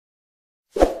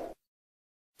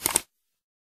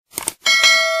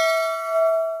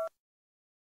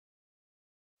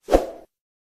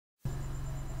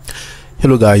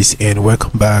Hello guys, and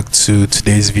welcome back to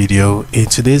today's video. In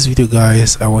today's video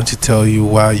guys, I want to tell you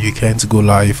why you can't go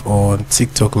live on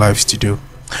TikTok Live Studio.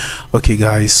 Okay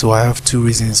guys, so I have two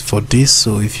reasons for this.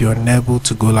 So if you're unable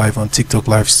to go live on TikTok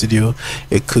Live Studio,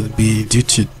 it could be due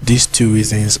to these two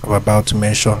reasons I'm about to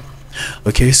mention.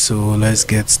 Okay, so let's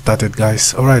get started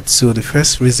guys. Alright, so the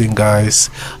first reason guys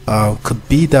could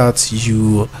be that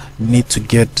you need to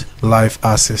get live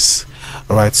access.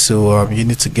 Alright, so you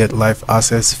need to get live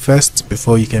access first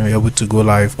before you can be able to go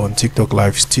live on TikTok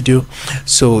Live Studio.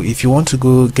 So if you want to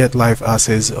go get live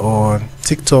access on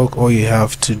TikTok, all you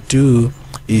have to do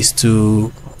is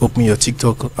to open your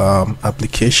TikTok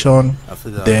application,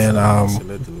 then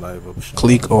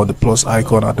click on the plus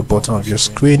icon at the bottom of your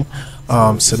screen,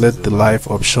 select the live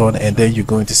option, and then you're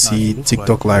going to see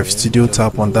TikTok Live Studio.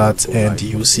 Tap on that and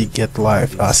you'll see get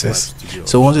live access.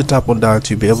 So once you tap on that,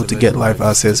 you'll be able to get live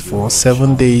access for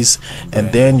 7 days,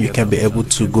 and then you can be able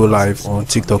to go live on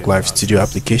TikTok Live Studio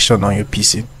application on your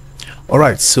PC.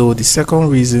 Alright, so the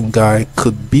second reason guy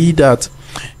could be that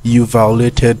you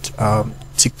violated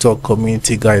TikTok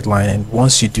community guideline, and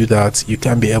once you do that, you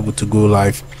can be able to go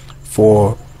live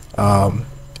for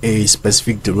a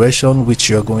specific duration, which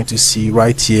you're going to see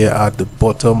right here at the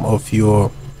bottom of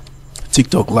your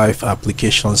TikTok Live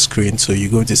application screen. So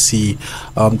you're going to see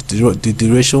the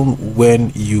duration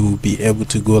when you'll be able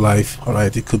to go live. All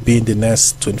right, it could be in the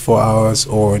next 24 hours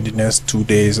or in the next 2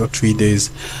 days or 3 days,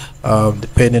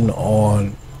 depending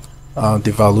on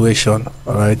the valuation.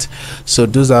 All right, so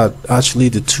those are actually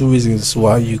the two reasons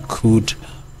why you could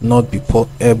not be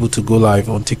able to go live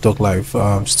on TikTok Live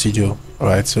Studio. All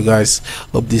right, so guys,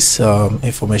 hope this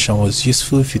information was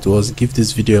useful. If it was, give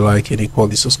this video a like and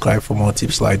equally subscribe for more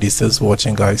tips like this. Thanks for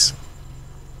watching guys.